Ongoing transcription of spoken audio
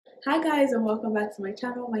Hi guys, and welcome back to my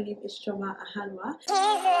channel. My name is Choma Ahanwa.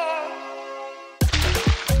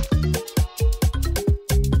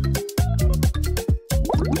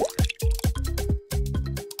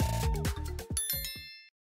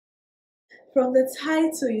 From the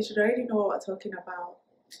title, you should already know what we're talking about.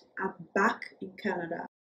 I'm back in Canada.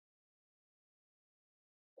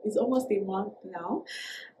 It's almost a month now,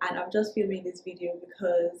 and I'm just filming this video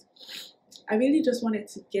because I really just wanted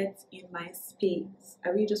to get in my space. I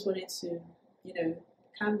really just wanted to,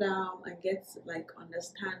 calm down and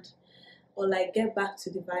understand or get back to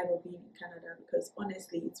the vibe of being in Canada, because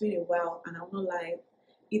honestly it's been a while and I'll not lie,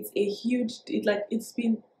 it's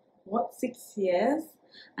been what, 6 years,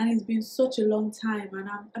 and it's been such a long time, and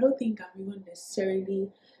I don't think I'm even necessarily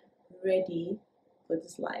ready for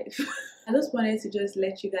this life. I just wanted to just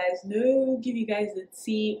let you guys know, give you guys the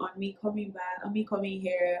tea on me coming back, on me coming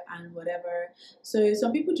here and whatever. So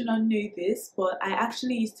some people do not know this, but I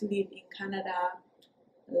actually used to live in Canada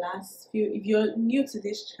if you're new to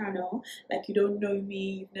this channel, like you don't know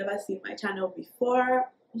me, you've never seen my channel before,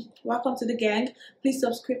 welcome to the gang. Please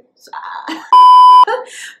subscribe.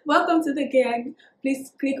 Welcome to the gang.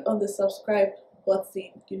 Please click on the subscribe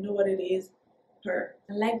button. You know what it is.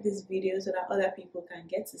 And like this video so that other people can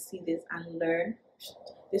get to see this and learn.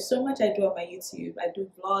 There's so much I do on my YouTube. I do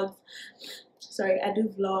vlogs,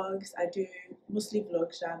 I do mostly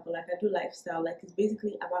vlogs, but I do lifestyle. It's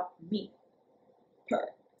basically about me.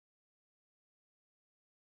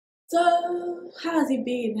 So how has it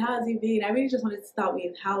been? I really just wanted to start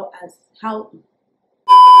with how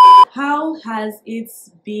has it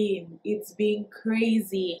been? It's been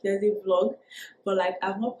crazy. There's a vlog, but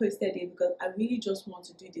I've not posted it because I really just want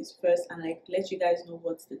to do this first and let you guys know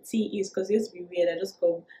what the tea is, because it used to be weird. I just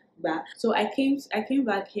come back. So I came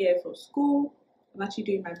back here for school. I'm actually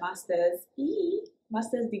doing my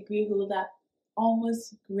master's degree holder,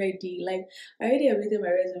 almost ready. I already updated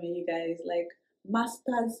my resume, you guys.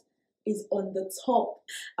 Master's is on the top.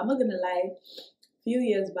 I'm not gonna lie, a few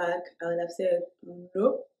years back I would have said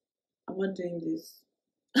nope, I'm not doing this.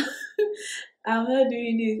 I'm not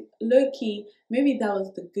doing this. Low-key, maybe that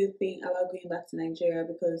was the good thing about going back to Nigeria,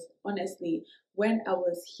 because honestly, when I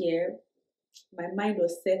was here, my mind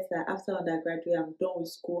was set that after undergraduate I'm done with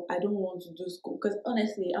school. I don't want to do school, because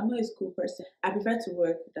honestly I'm not a school person. I prefer to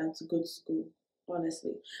work than to go to school,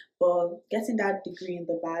 honestly. But getting that degree in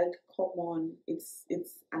the bag, come on, it's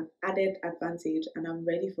an added advantage, and I'm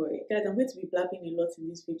ready for it. Guys, I'm going to be blabbing a lot in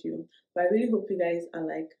this video, but I really hope you guys are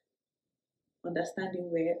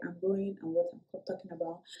understanding where I'm going and what I'm talking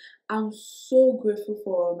about. I'm so grateful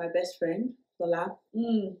for my best friend Lola.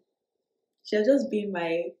 She has just been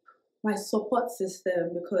my support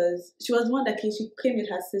system, because she was the one that she came with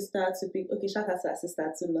her sister to pick. Okay, shout out to her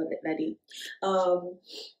sister, to Lord Lady.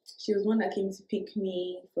 She was one that came to pick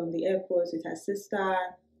me from the airport with her sister.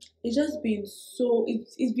 It's just been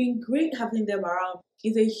it's been great having them around.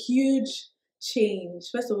 It's a huge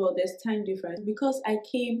change. First of all, there's time difference, because I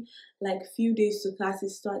came few days to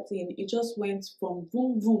classes starting. It just went from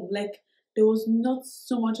boom boom. There was not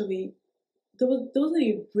so much of a there wasn't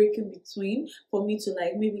a break in between for me to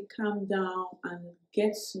maybe calm down and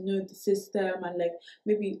get to know the system, and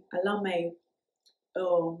maybe allow my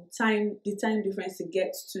the time difference to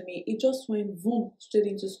get to me. It just went boom straight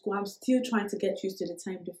into school. I'm still trying to get used to the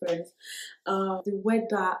time difference. The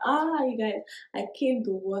weather, you guys, I came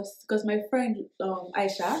the worst, because my friend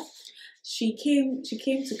Aisha, she came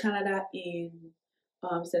to Canada in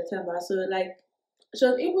September, so she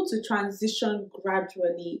was able to transition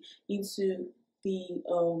gradually into the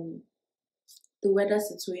weather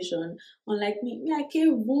situation. Unlike me, I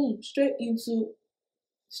came boom straight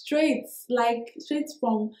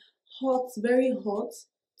from hot, very hot,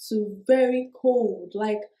 to very cold,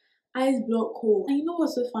 ice block cold. And you know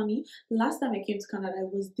what's so funny? Last time I came to Canada,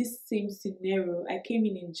 it was this same scenario. I came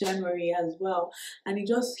in January as well, and it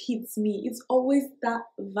just hits me. It's always that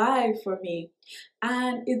vibe for me.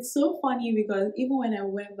 And it's so funny because even when I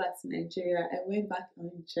went back to Nigeria, I went back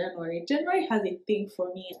in January. January has a thing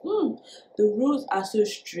for me. The rules are so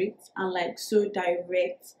strict and so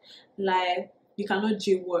direct. You cannot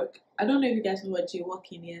jaywalk. I don't know if you guys know what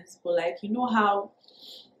jaywalking is, but you know how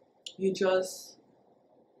you just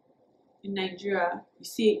in Nigeria, you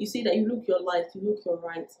see that you look your left, you look your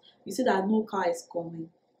right, you see that no car is coming,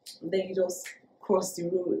 and then you just cross the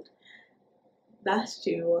road. That's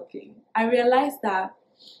jaywalking. I realized that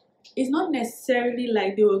it's not necessarily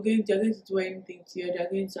they're going to do anything to you, they're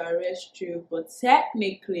going to arrest you, but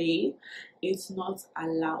technically it's not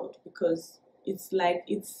allowed, because it's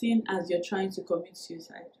seen as you're trying to commit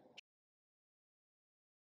suicide.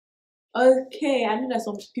 Okay, I know that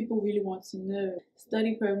some people really want to know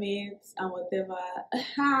study permits and whatever.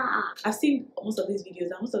 I've seen most of these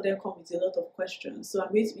videos and most of them come with a lot of questions. So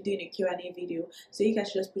I'm going to be doing a Q&A video. So you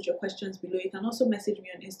guys just put your questions below. You can also message me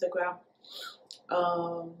on Instagram.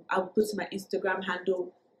 I'll put my Instagram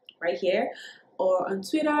handle right here, or on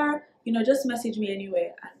Twitter. You know, just message me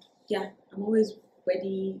anywhere. And yeah, I'm always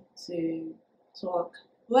ready to talk.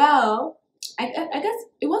 Well, I guess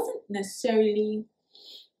it wasn't necessarily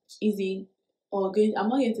easy, or going, I'm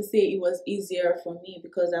not going to say it was easier for me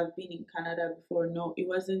because I've been in Canada before. No, it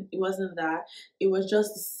wasn't that. It was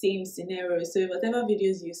just the same scenario. So whatever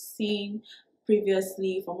videos you've seen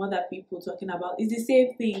previously from other people talking about, it's the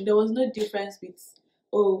same thing. There was no difference with,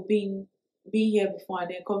 oh, being here before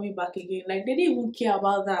and then coming back again. Like, they didn't even care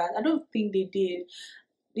about that. I don't think they did.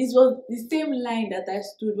 This was the same line that I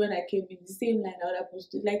stood when I came in, the same line that other people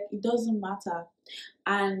stood. Like, it doesn't matter.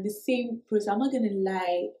 And the same process, I'm not gonna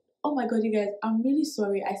lie. Oh my god, you guys, I'm really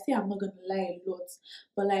sorry. I say I'm not gonna lie a lot,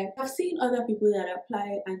 but like, I've seen other people that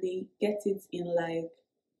apply and they get it in like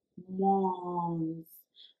months.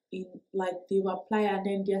 In like, they will apply and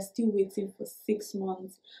then they're still waiting for 6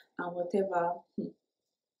 months and whatever.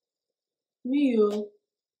 Me, yo,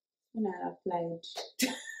 when I applied.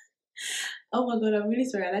 Oh my god, I'm really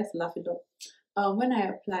sorry. I like to laugh it up. When I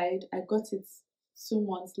applied, I got it 2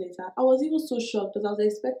 months later. I was even so shocked because I was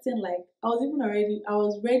expecting, like, I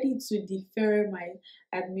was ready to defer my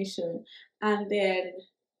admission, and then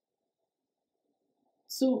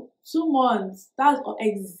two months. That's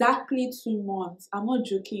exactly 2 months. I'm not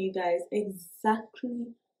joking, you guys. Exactly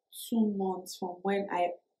 2 months from when I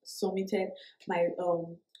submitted my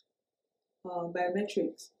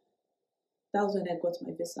biometrics. That was when I got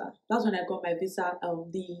my visa. That's when I got my visa,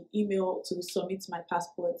 the email to submit my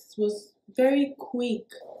passport. It was very quick.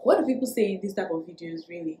 What do people say in this type of videos,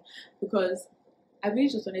 really? Because I really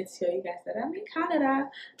just wanted to tell you guys that I'm in Canada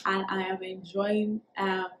and I am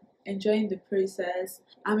enjoying the process.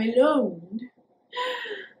 I'm alone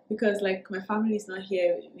because like my family is not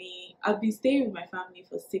here with me. I've been staying with my family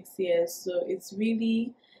for 6 years, so it's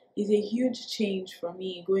a huge change for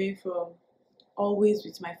me going from always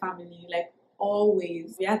with my family, like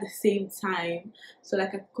always we at the same time. So like,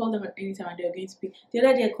 I could call them at any time and they were going to pick. The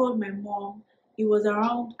other day I called my mom. It was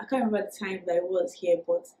around, I can't remember the time that it was here,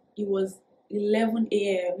 but it was 11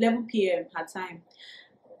 p.m. her time,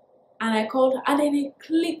 and I called her and then it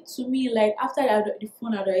clicked to me, like after the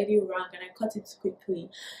phone had already rang and I cut it quickly,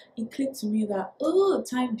 it clicked to me that, oh,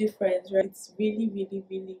 time difference, right? It's really really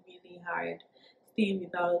really really hard staying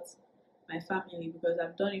without my family because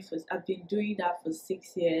I've been doing that for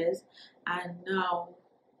 6 years, and now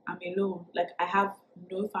I'm alone. Like, I have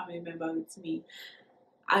no family member with me.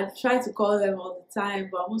 I try to call them all the time,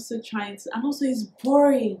 but I'm also trying to, and also it's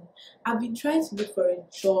boring. I've been trying to look for a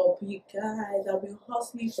job, you guys. I've been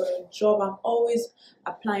hustling for a job. I'm always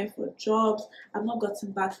applying for jobs. I've not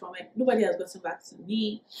gotten back from it. Nobody has gotten back to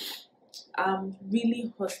me. I'm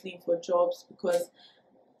really hustling for jobs because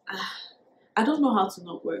I don't know how to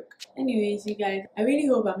not work. Anyways, you guys, I really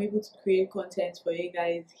hope I'm able to create content for you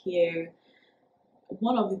guys here.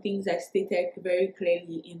 One of the things I stated very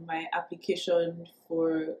clearly in my application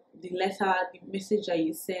for the message that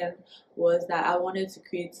you sent, was that I wanted to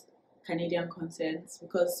create Canadian content,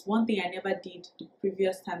 because one thing I never did the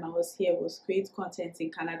previous time I was here was create content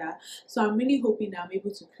in Canada. So I'm really hoping that I'm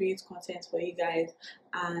able to create content for you guys,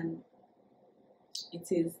 and it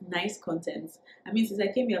is nice content. I mean, since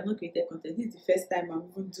I came here, I've not created content. This is the first time I'm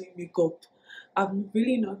even doing makeup. I've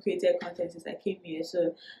really not created content since I came here,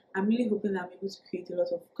 so I'm really hoping that I'm able to create a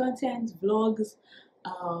lot of content, vlogs,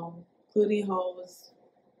 clothing hauls,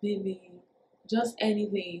 maybe just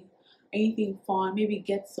anything fun. Maybe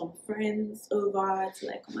get some friends over to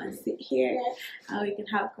like come and sit here and we can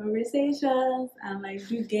have conversations and like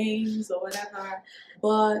do games or whatever.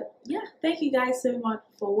 But yeah, thank you guys so much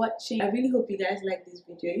for watching. I really hope you guys like this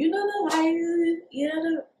video. You know the vibes, you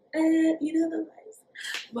know the vibes.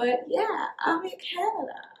 But yeah, I'm in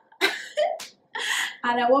Canada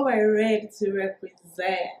and I want my red to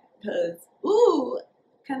represent, because ooh,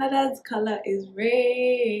 Canada's color is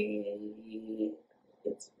red.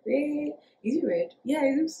 It's red. Is it red? Yeah,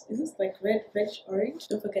 it looks like red, reddish orange.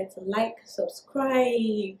 Don't forget to like,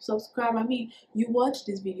 subscribe. I mean, you watched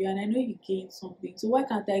this video and I know you gained something, so why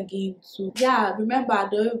can't I gain too? Yeah, remember,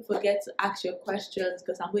 don't forget to ask your questions,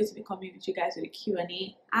 because I'm going to be coming with you guys with a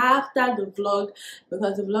Q&A after the vlog,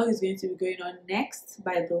 because the vlog is going to be going on next,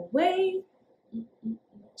 by the way.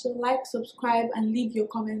 So like, subscribe and leave your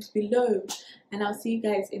comments below, and I'll see you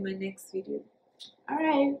guys in my next video. All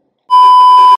right.